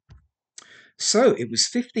So it was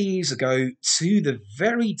 50 years ago to the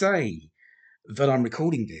very day that I'm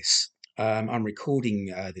recording this. I'm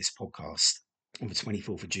recording this podcast on the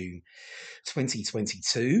 24th of June,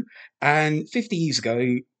 2022. And 50 years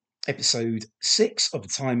ago, episode 6 of The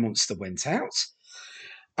Time Monster went out.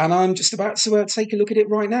 And I'm just about to take a look at it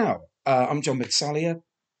right now. I'm John Bedsalia.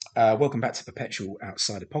 Welcome back to Perpetual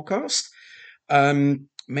Outsider Podcast,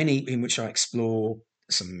 many in which I explore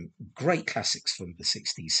some great classics from the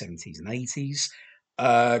 60s, 70s, and 80s.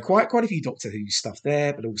 Quite a few Doctor Who stuff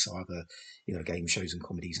there, but also other game shows and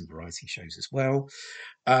comedies and variety shows as well.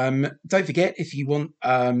 Don't forget, if you want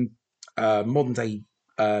modern day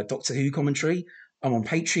Doctor Who commentary, I'm on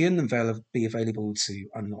Patreon and they'll be available to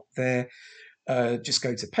unlock there. Just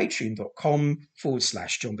go to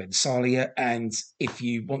patreon.com/John Bensalia, and if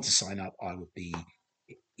you want to sign up, I would be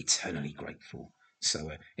eternally grateful.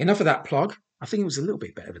 So enough of that plug. I think it was a little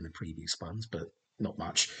bit better than the previous ones, but not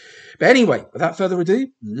much. But anyway, without further ado,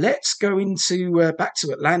 let's go into back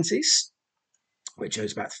to Atlantis, which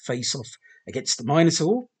goes back to face off against the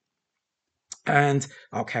Minotaur. And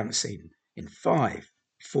I'll count us in 5,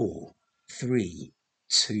 4, 3,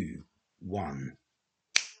 2, 1,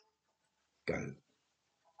 go.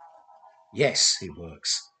 Yes, it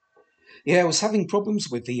works. Yeah, I was having problems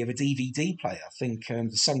with the DVD player. I think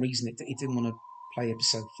for some reason it didn't want to play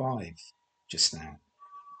episode 5 just now.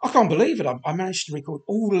 I can't believe it. I managed to record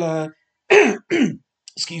all,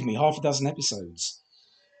 excuse me, half a dozen episodes,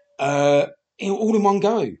 all in one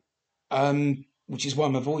go. Which is why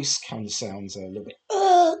my voice kind of sounds a little bit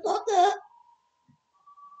like that.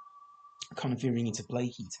 Kind of veering into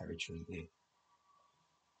Blakey territory here.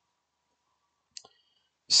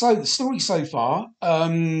 So the story so far,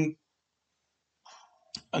 annoying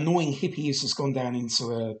Hippias has gone down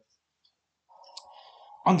into a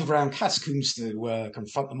underground catacombs to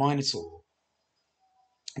confront the Minotaur.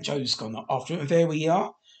 Joe's gone after it, and there we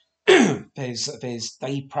are. there's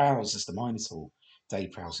Dave Prowse as the Minotaur.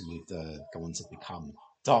 Dave Prowse, who would go on to become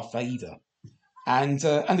Darth Vader, and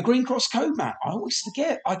the Green Cross Code Man. I always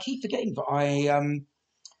forget. I keep forgetting that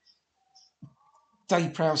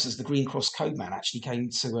Dave Prowse as the Green Cross Code Man actually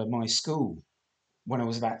came to my school when I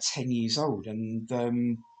was about 10 years old, and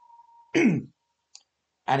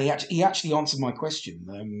and he actually answered my question.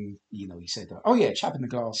 He said, "Oh yeah, chap in the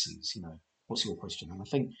glasses. What's your question?"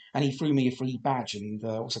 And he threw me a free badge, and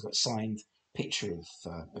also got a signed picture of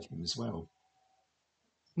him as well.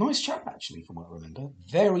 Nice chap, actually, from what I remember.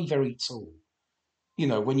 Very, very tall.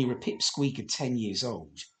 When you're a pipsqueak of 10 years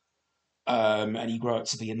old, and you grow up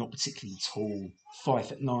to be a not particularly tall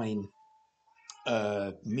 5'9"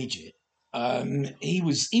 midget, he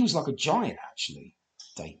was like a giant, actually,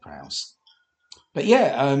 Dave Prowse. But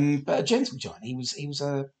yeah, but a gentle giant. He was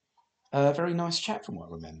a very nice chap, from what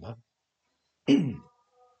I remember.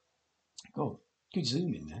 God, good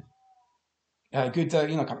zoom in there. Good,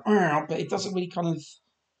 kind of, but it doesn't really kind of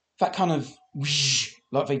that kind of whoosh,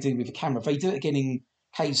 like they do with the camera. They do it again in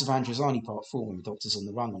Caves of Androzani Part 4 when the Doctor's on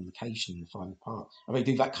the run on location in the final part. And they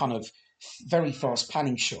do that kind of very fast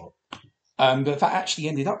panning shot. But that actually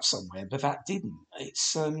ended up somewhere, but that didn't.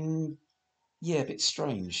 It's, a bit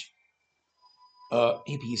strange.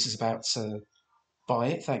 Hippias is about to buy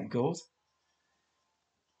it, thank God.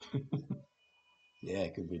 Yeah,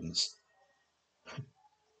 good riddance.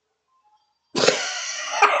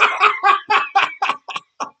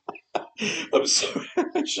 I'm sorry.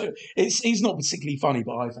 He's not particularly funny,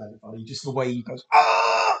 but I found it funny. Just the way he goes,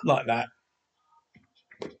 like that.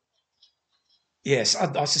 Yes,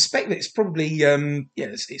 I suspect that it's probably,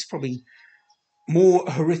 it's probably more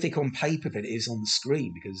horrific on paper than it is on the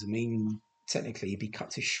screen because, technically he'd be cut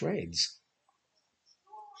to shreds.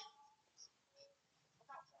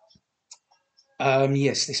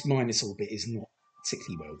 Yes, this Minotaur bit is not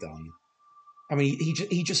particularly well done.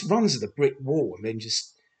 He just runs at a brick wall and then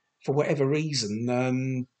just, for whatever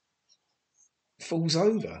reason, falls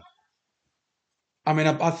over.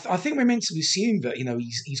 I think we're meant to assume that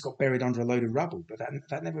he's got buried under a load of rubble, but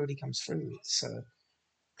that never really comes through. It's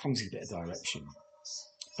clumsy bit of direction.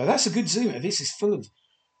 But that's a good zoom. This is full of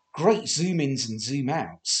great zoom ins and zoom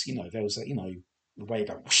outs. There was the way you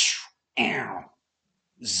go whoosh, ow,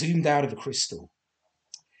 zoomed out of a crystal.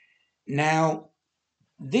 Now,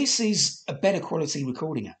 this is a better quality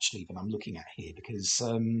recording actually than I'm looking at here because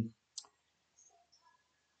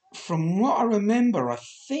from what I remember, I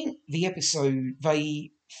think the episode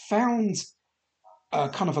they found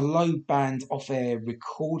kind of a low band off-air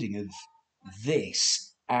recording of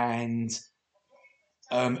this and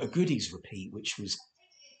a goodies repeat, which was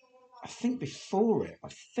I think before it. I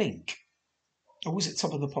think, or was it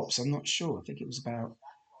Top of the Pops? I'm not sure. I think it was about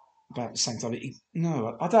about the same time.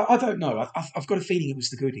 No, I don't know. I've got a feeling it was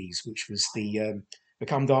the Goodies, which was the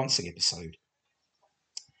Come Dancing episode.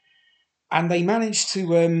 And they managed to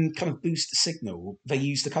kind of boost the signal. They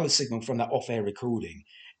used the colour signal from that off-air recording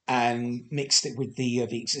and mixed it with the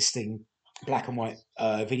existing black and white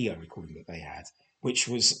video recording that they had, which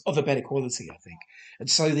was of a better quality, I think. And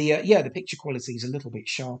so the picture quality is a little bit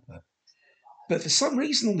sharper. But for some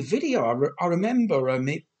reason on the video, I remember I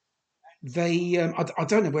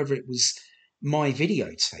don't know whether it was my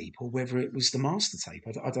videotape or whether it was the master tape.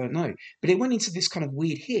 I don't know. But it went into this kind of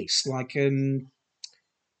weird hiss, like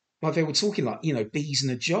they were talking like, bees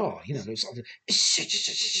in a jar. There was sort of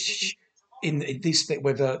in this bit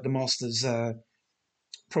where the master's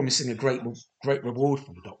promising a great reward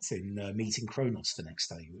for the Doctor in meeting Kronos the next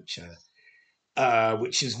day, which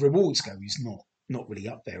as rewards go is not really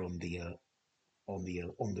up there on the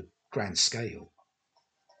grand scale.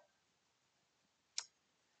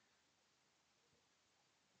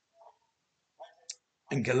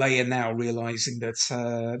 And Galea now realizing that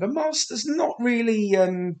the master's not really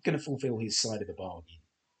going to fulfill his side of the bargain.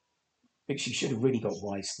 I think she should have really got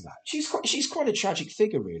wise to that. She's quite a tragic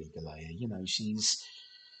figure, really, Galea. She's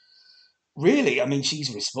really, I mean,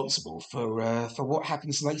 she's responsible for what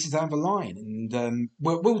happens later down the line, and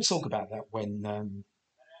we'll talk about that when uh,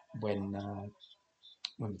 when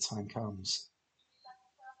the time comes.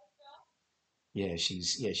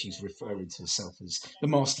 She's referring to herself as the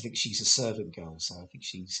master thinks she's a servant girl, so I think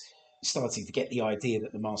she's starting to get the idea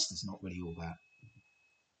that the master's not really all that.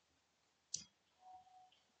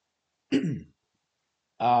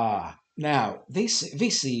 Now this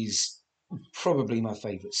is probably my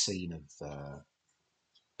favourite scene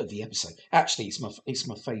of the episode. Actually, it's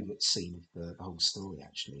my favourite scene of the whole story.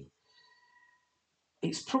 Actually,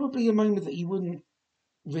 it's probably a moment that you wouldn't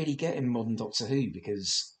really get in modern Doctor Who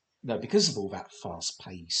because no, because of all that fast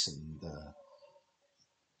pace and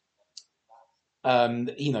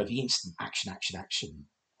the instant action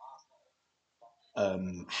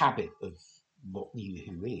habit of what New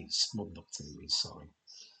Who is, modern Doctor Who is. Sorry,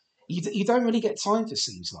 you don't really get time for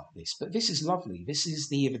scenes like this, but this is lovely. This is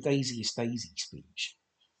the Daisiest Daisy speech.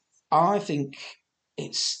 I think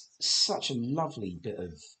it's such a lovely bit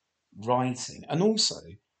of writing, and also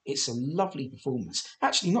it's a lovely performance.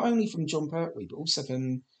 Actually, not only from John Pertwee, but also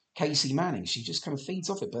from Casey Manning. She just kind of feeds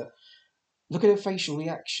off it. But look at her facial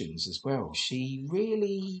reactions as well.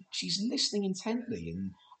 She's listening intently,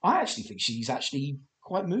 and I actually think she's actually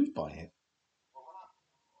quite moved by it.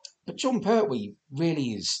 But John Pertwee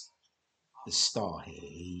really is the star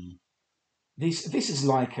here. This is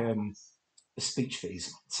like a speech that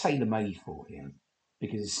is tailor made for him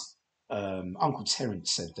because Uncle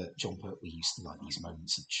Terence said that John Pertwee used to like these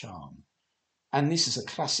moments of charm, and this is a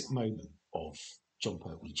classic moment of John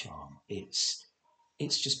Pertwee charm. It's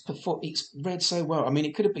read so well. I mean,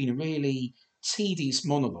 it could have been a really tedious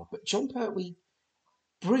monologue, but John Pertwee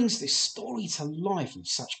brings this story to life with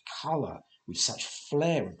such colour, with such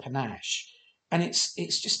flair and panache, and it's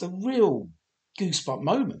just a real goosebump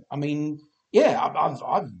moment. I mean, yeah, I've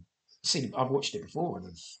watched it before,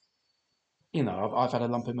 and I've had a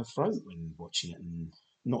lump in my throat when watching it, and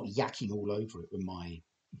not yakking all over it with my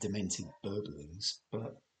demented burblings,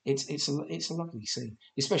 but it's a lovely scene,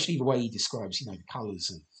 especially the way he describes the colours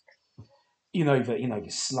of the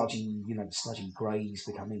sludgy greys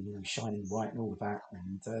becoming shining white and all of that,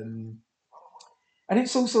 and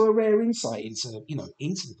it's also a rare insight into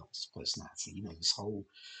the Doctor's personality.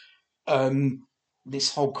 Um,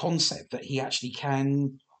 this whole concept that he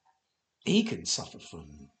can suffer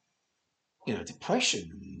from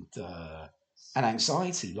depression and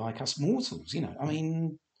anxiety like us mortals. I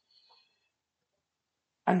mean,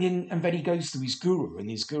 and then he goes to his guru, and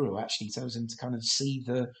his guru actually tells him to kind of see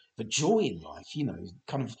the joy in life.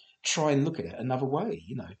 Kind of try and look at it another way.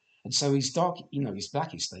 And so his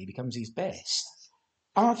blackest day becomes his best.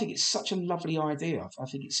 And I think it's such a lovely idea. I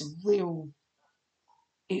think it's a real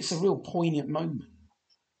poignant moment.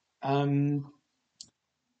 Um,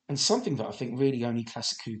 and something that I think really only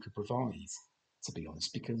Classic Who could provide, to be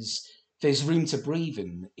honest, because there's room to breathe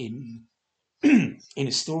in in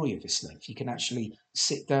a story of this length. You can actually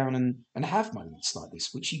sit down and have moments like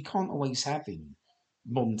this, which you can't always have in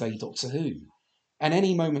modern day Doctor Who. And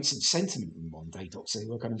any moments of sentiment in modern day Doctor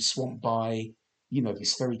Who are kind of swamped by,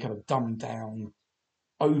 this very kind of dumbed down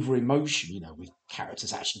over emotion, with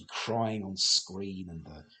characters actually crying on screen, and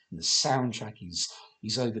the soundtrack is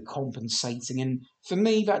overcompensating. And for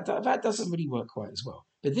me, that doesn't really work quite as well.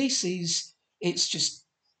 But it's just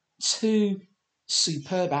two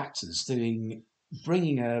superb actors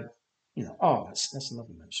bringing that's a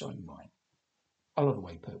lovely note, shining light. I love the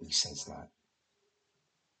way Pertwee says that.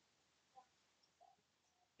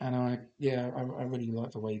 And I really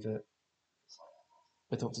like the way that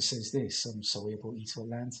the Doctor says this. I'm sorry I brought you to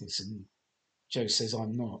Atlantis, and Joe says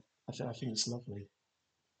I'm not. I think it's lovely.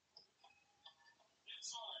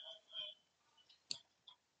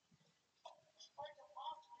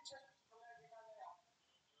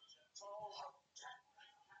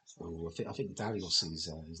 Oh, I think Dalios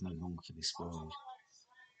is no longer for this world.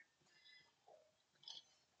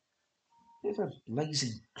 Bit of a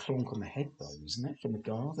lazy clonk on the head, though, isn't it, from the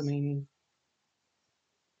guard? I mean,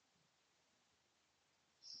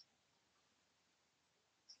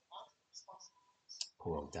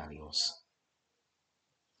 poor old Dalios.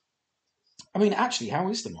 I mean, actually, how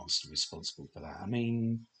is the master responsible for that? I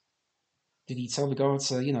mean, did he tell the guard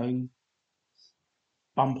to,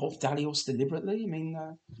 bump off Dalios deliberately? I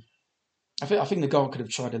mean, I think the guard could have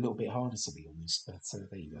tried a little bit harder, to be honest. But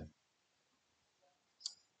there you go.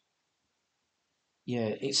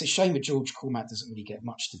 Yeah, it's a shame that George Cormack doesn't really get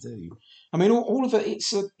much to do. I mean, all of it.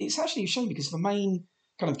 It's actually a shame because the main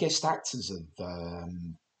kind of guest actors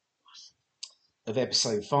of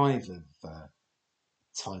episode 5 of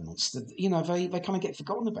Time Monster, they kind of get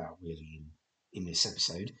forgotten about really in this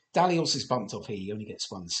episode. Dalios is bumped off here; he only gets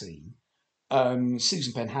one scene.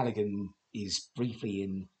 Susan Penhaligon is briefly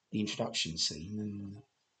in the introduction scene,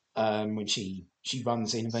 and when she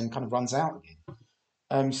runs in and then kind of runs out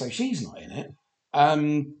again. So she's not in it.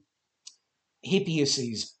 Um, Hippias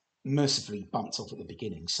is mercifully bumped off at the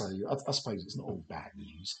beginning, so I suppose it's not all bad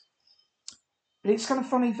news. But it's kind of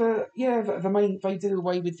funny that the main they did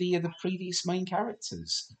away with the previous main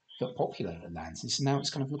characters that populate Atlantis, and now it's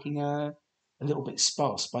kind of looking a little bit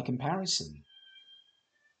sparse by comparison.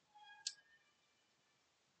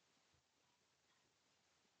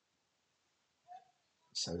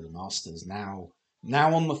 So the Master's now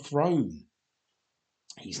on the throne.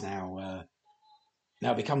 He's now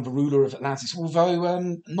become the ruler of Atlantis,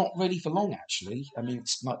 although not really for long actually. I mean,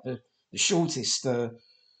 it's like the shortest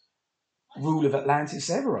rule of Atlantis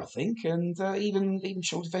ever, I think, and even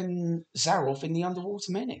shorter than Zaroff in the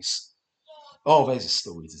Underwater Menace. Oh, there's a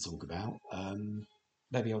story to talk about.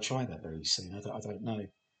 Maybe I'll try that very soon. I don't know.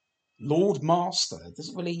 Lord Master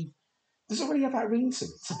doesn't really have that ring to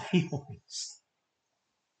it, to be honest.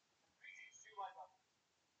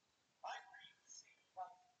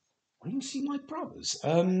 I didn't see my brothers.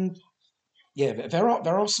 Yeah, there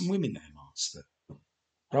are some women there, Master.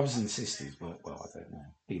 Brothers and sisters, but well, I don't know.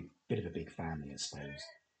 Bit of a big family, I suppose.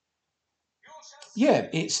 Yeah,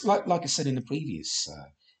 it's like I said in the previous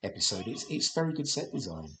episode. It's very good set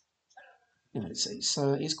design.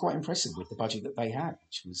 It's quite impressive with the budget that they had,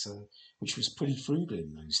 which was pretty frugal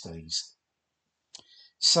in those days.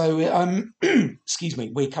 So, excuse me,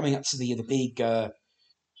 we're coming up to the big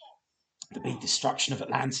destruction of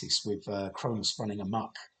Atlantis with Cronus running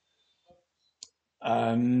amok.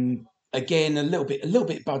 Again, a little bit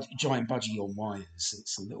giant budgie on wires.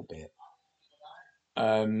 It's a little bit.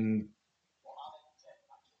 Um,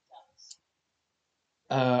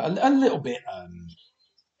 a little bit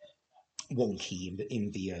wonky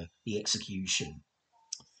in the execution.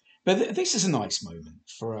 But this is a nice moment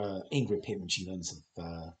for Ingrid Pitt when she learns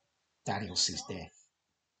of Daniels's death.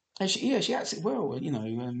 And she acts it well.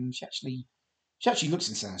 She actually looks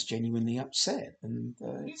and sounds genuinely upset, and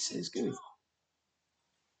it's good.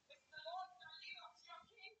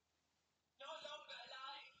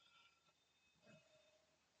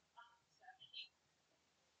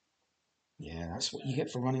 Yeah, that's what you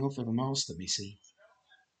get for running off with a master, Missy.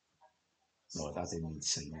 No, I didn't mean to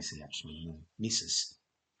say Missy actually. No, Mrs.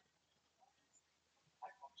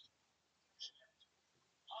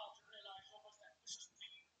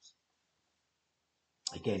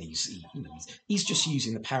 Again, he's just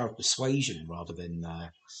using the power of persuasion rather than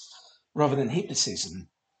hypnotism.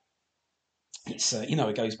 It's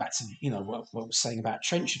it goes back to what I was saying about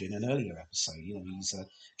Trenchard in an earlier episode. He's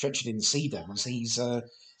Trenchard in the Sea Devils. He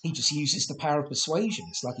just uses the power of persuasion.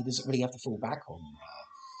 It's like he doesn't really have to fall back on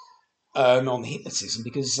hypnotism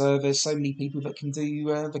because there's so many people that can do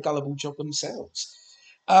the gullible job themselves.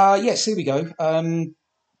 Yes, here we go.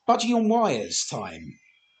 Budgie on wires time.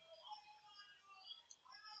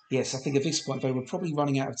 Yes, I think at this point they were probably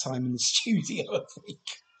running out of time in the studio. I think.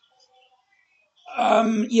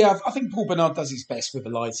 Yeah, I think Paul Bernard does his best with the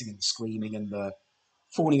lighting and the screaming and the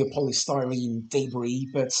falling of polystyrene debris,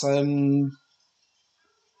 but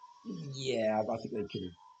yeah, I think they could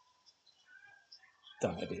have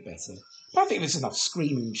done it a bit better. But I think there's enough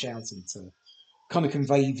screaming and shouting to kind of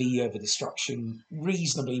convey the destruction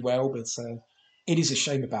reasonably well, but it is a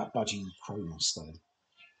shame about Budgie Kronos, though.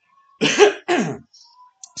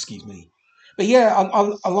 Excuse me. But yeah,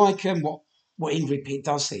 I like what Ingrid Pitt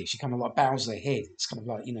does here. She kind of like bows her head. It's kind of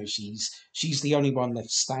like, she's the only one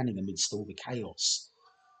left standing amidst all the chaos,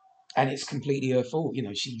 and it's completely her fault.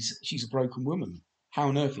 She's a broken woman. How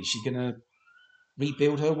on earth is she going to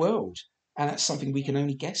rebuild her world? And that's something we can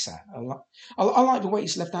only guess at. I like the way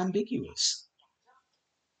it's left ambiguous.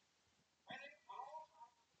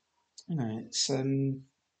 It's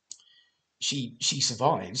she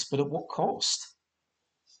survives, but at what cost?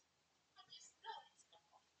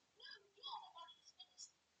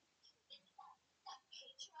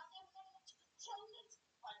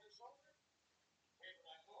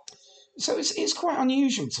 So it's quite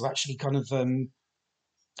unusual to actually kind of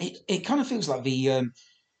it kind of feels like the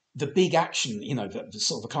big action, the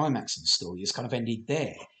sort of the climax of the story is kind of ended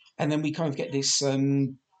there, and then we kind of get this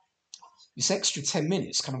extra 10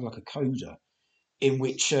 minutes, kind of like a coda, in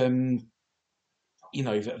which the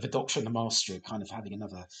Doctor and the Master are kind of having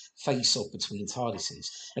another face off between TARDISes,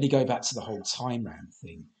 and you go back to the whole time ramp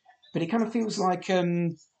thing, but it kind of feels like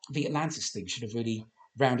the Atlantis thing should have really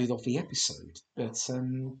rounded off the episode, but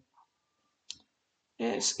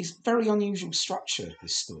yeah, it's very unusual structure,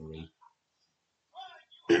 this story.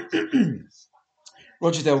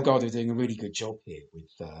 Roger Delgado doing a really good job here. With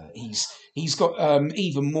he's got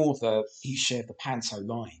even more the he shared the panto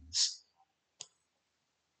lines,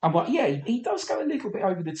 and yeah, he does go a little bit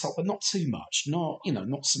over the top, but not too much. Not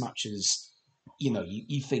so much as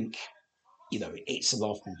you think it's a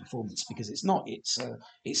laughable performance, because it's not. It's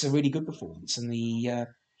a really good performance, and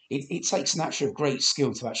it takes an actor of great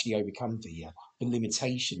skill to actually overcome the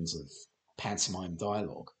limitations of pantomime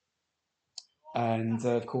dialogue. And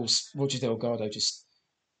of course, Roger Delgado just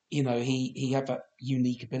he had that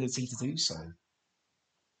unique ability to do so.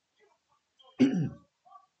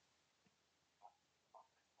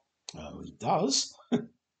 Oh, he does,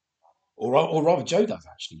 or rather, Joe does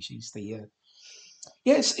actually. She's the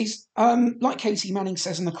yes, it's like Katie Manning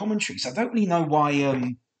says in the commentaries. I don't really know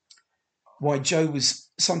why Joe was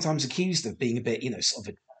sometimes accused of being a bit, sort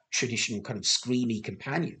of a traditional kind of screamy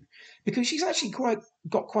companion, because she's actually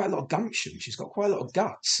got quite a lot of gumption. She's got quite a lot of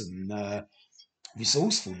guts and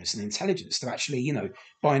resourcefulness and intelligence to actually,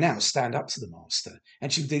 by now stand up to the master,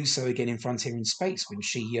 and she'll do so again in Frontier in Space when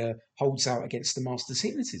she holds out against the master's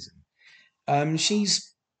hypnotism.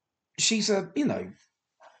 She's a,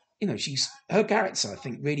 she's her character. I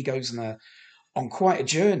think really goes on quite a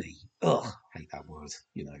journey. Ugh, hate that word.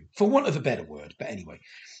 For want of a better word. But anyway,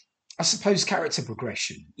 I suppose character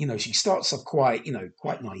progression. She starts off quite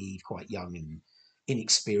naive, quite young and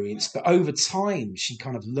inexperienced, but over time she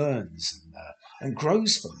kind of learns and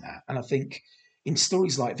grows from that. And I think in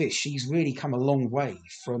stories like this, she's really come a long way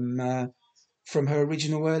from her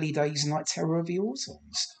original early days in like Terror of the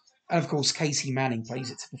Autons. And of course, Katie Manning plays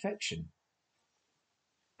it to perfection.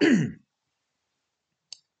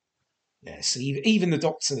 Yes, even the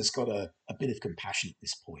Doctor's got a bit of compassion at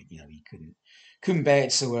this point. He couldn't bear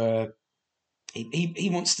to. He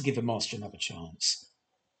wants to give the Master another chance.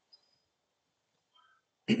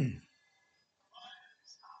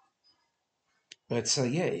 But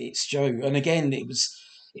yeah, it's Joe, and again,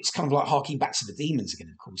 it's kind of like harking back to the demons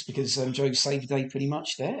again, of course, because Joe saved the day pretty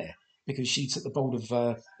much there, because she took the bolt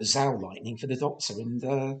of Zal lightning for the Doctor,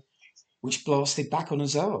 and which blasted back on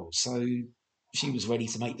Zal, so she was ready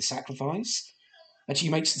to make the sacrifice, and she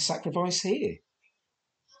makes the sacrifice here,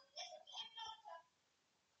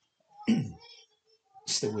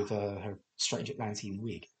 still with her strange Atlantean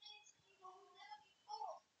wig.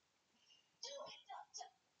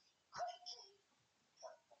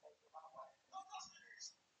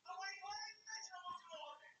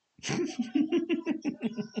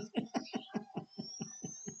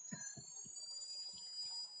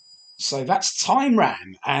 So that's Time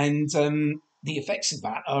Ram, and the effects of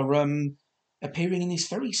that are appearing in this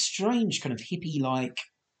very strange kind of hippie-like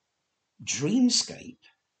dreamscape.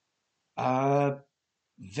 Uh,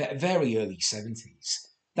 very early 70s.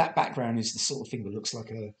 That background is the sort of thing that looks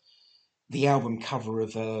like the album cover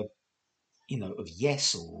of of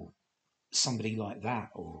Yes or somebody like that,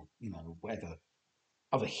 or whatever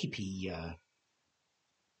other hippie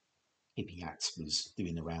act was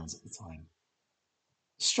doing the rounds at the time.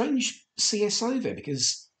 Strange CSO there,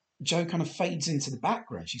 because Joe kind of fades into the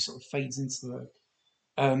background. She sort of fades into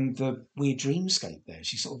the weird dreamscape there.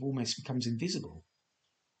 She sort of almost becomes invisible.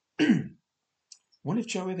 Wonder if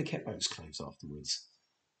Joe ever kept those clothes afterwards,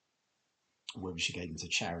 or whether she gave them to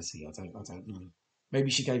charity. I don't know.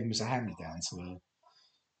 Maybe she gave them as a hand me down to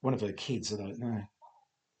one of her kids. I don't know.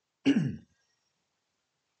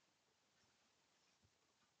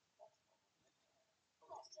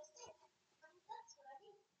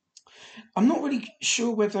 I'm not really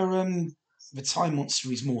sure whether the Time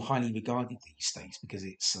Monster is more highly regarded these days because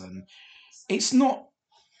it's not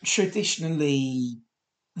traditionally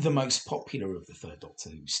the most popular of the third Doctor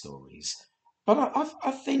Who stories. But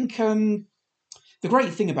I think the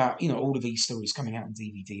great thing about all of these stories coming out on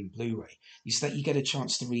DVD and Blu-ray is that you get a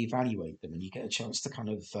chance to reevaluate them and you get a chance to kind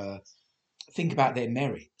of think about their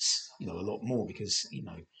merits, a lot more because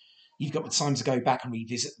you've got the time to go back and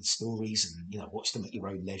revisit the stories and watch them at your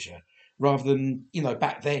own leisure, rather than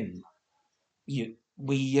back then you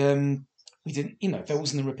we didn't there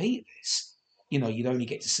wasn't a repeat of this. You'd only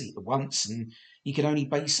get to see it once, and you could only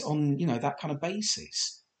base it on that kind of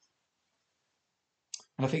basis.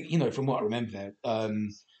 And I think from what I remember there,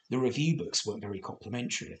 the review books weren't very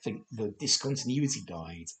complimentary. I think the discontinuity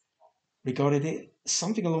guide regarded it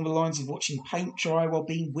something along the lines of watching paint dry while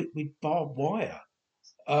being whipped with barbed wire.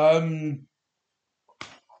 Um,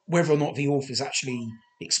 Whether or not the authors actually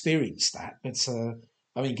experienced that, but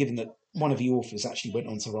I mean, given that one of the authors actually went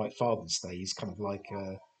on to write Father's Day, is kind of like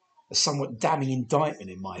a somewhat damning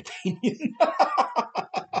indictment, in my opinion.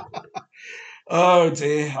 Oh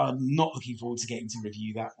dear, I'm not looking forward to getting to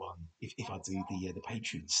review that one if I do the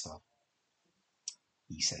Patreon stuff.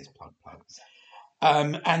 He says, plug plug.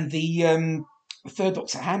 And the Third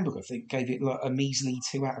Doctor Handbook, I think, gave it like a measly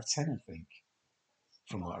 2 out of 10. I think,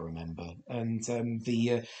 from what I remember. And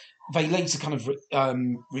they later kind of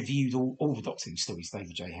reviewed all the Doctor Who stories,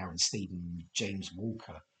 David J. Howe and Stephen James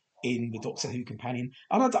Walker, in the Doctor Who Companion.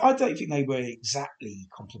 And I don't think they were exactly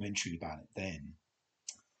complimentary about it then.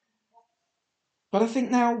 But I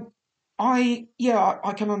think now, I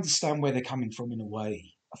can understand where they're coming from in a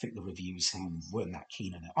way. I think the reviewers who weren't that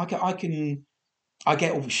keen on it. I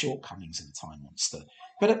get all the shortcomings of the Time Monster,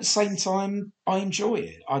 but at the same time, I enjoy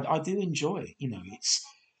it. I do enjoy it. It's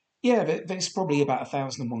there's probably about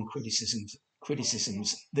 1,001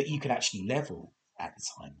 criticisms that you could actually level at the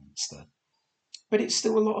Time Monster, but it's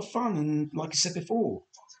still a lot of fun. And like I said before,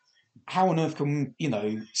 how on earth can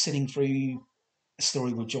sitting through a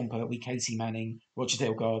story with John Pertwee, Katie Manning, Roger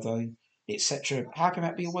Delgado, etc. How can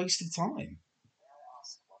that be a waste of time?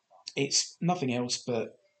 It's nothing else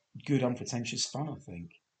but good, unpretentious fun, I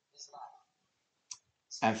think.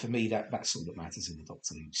 And for me, that's all that matters in the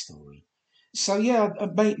Doctor Who story. So yeah,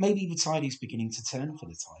 maybe the tide is beginning to turn for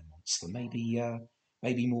the Time Monster.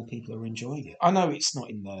 Maybe more people are enjoying it. I know it's not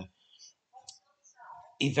in the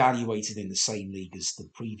evaluated in the same league as the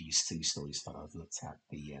previous two stories that I've looked at,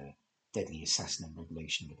 the Deadly Assassin and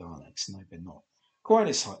Revelation of the Daleks. No, they're not quite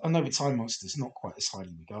as high. I know the Time Monster's not quite as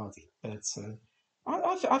highly regarded, but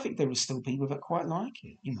I think there are still people that quite like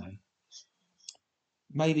it.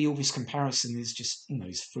 Maybe all this comparison is just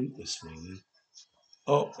is fruitless, really.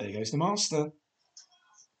 Oh, there goes the Master.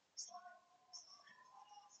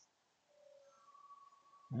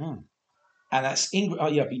 Oh. And that's Ingrid. Oh,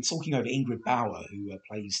 yeah, I've been talking over Ingrid Bauer, who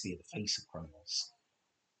plays the face of Kronos,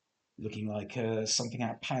 looking like something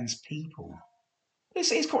out of Pan's People.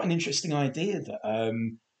 It's quite an interesting idea that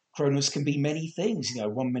Kronos can be many things.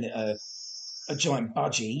 1 minute a giant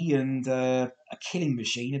budgie and a killing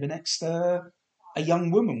machine, and the next a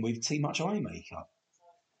young woman with too much eye makeup.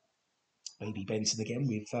 Baby Benson again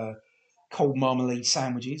with cold marmalade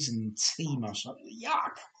sandwiches and tea mush.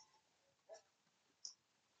 Yuck!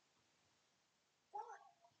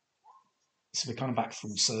 So we're kind of back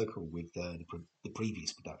full circle with the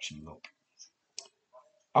previous production look.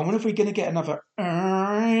 I wonder if we're going to get another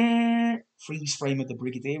freeze frame of the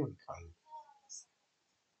Brigadier and Co.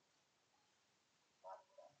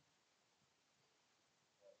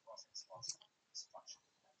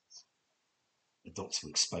 The Doctor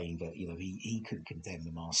explained that he could condemn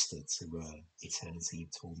the Master to eternity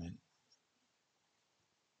of torment.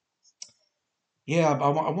 Yeah,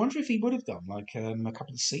 I wonder if he would have done like a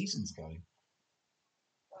couple of seasons ago.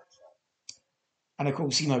 And of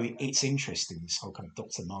course, it's interesting, this whole kind of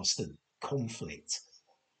Doctor Master conflict.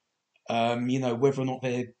 Whether or not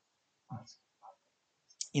they're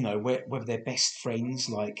whether they're best friends,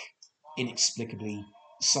 like inexplicably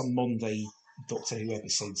some modern day Doctor Who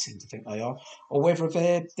episodes seem to think they are, or whether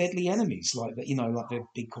they're deadly enemies, like that, like the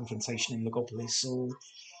big confrontation in Logopolis,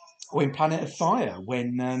 or in Planet of Fire,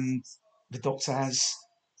 when the Doctor has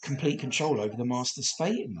complete control over the Master's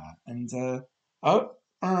fate in that. And oh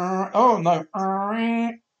no,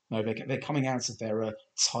 no, they're coming out of their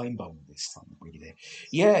time bomb this time, really. There,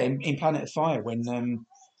 yeah, in Planet of Fire, when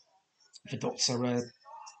the Doctor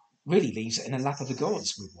really leaves it in the lap of the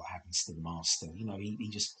gods with what happens to the Master. He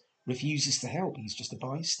just refuses to help. He's just a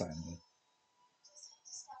bystander.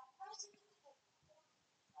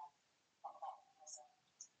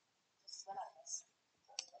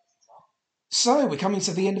 So we're coming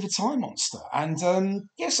to the end of a time monster, and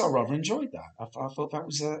yes, I rather enjoyed that. I thought that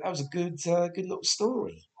was a good little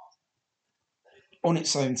story on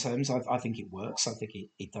its own terms. I think it works. I think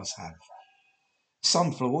it does have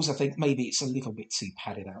some flaws. I think maybe it's a little bit too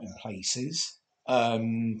padded out in places.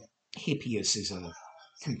 Um, Hippias is a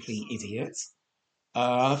complete idiot.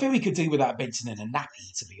 I think we could do without Benton in a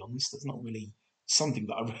nappy, to be honest. That's not really something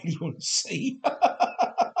that I really want to see.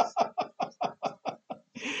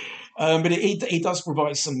 But it does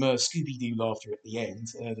provide some Scooby Doo laughter at the end.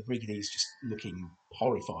 The Brigadier's just looking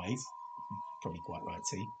horrified. Probably quite right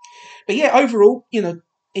too. But yeah, overall,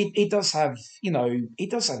 it does have it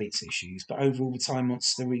does have its issues, but overall, the Time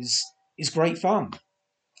Monster is great fun,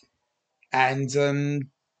 and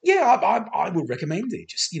yeah, I would recommend it.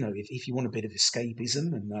 Just if you want a bit of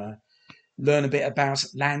escapism and learn a bit about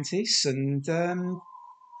Atlantis, and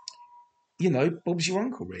Bob's your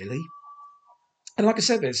uncle, really. And like I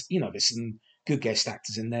said, there's some good guest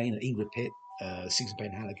actors in there. Ingrid Pitt, Susan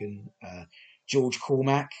Ben Halligan, George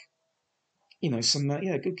Cormack. Some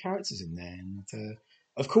good characters in there, and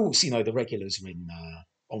of course, the regulars are in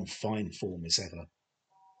on fine form as ever.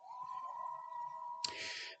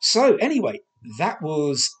 So anyway, that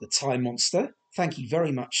was the Time Monster. Thank you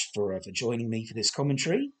very much for joining me for this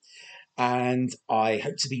commentary, and I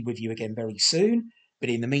hope to be with you again very soon. But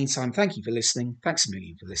in the meantime, thank you for listening. Thanks a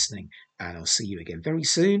million for listening, and I'll see you again very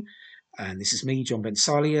soon. And this is me, John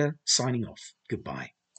Bensalia, signing off. Goodbye.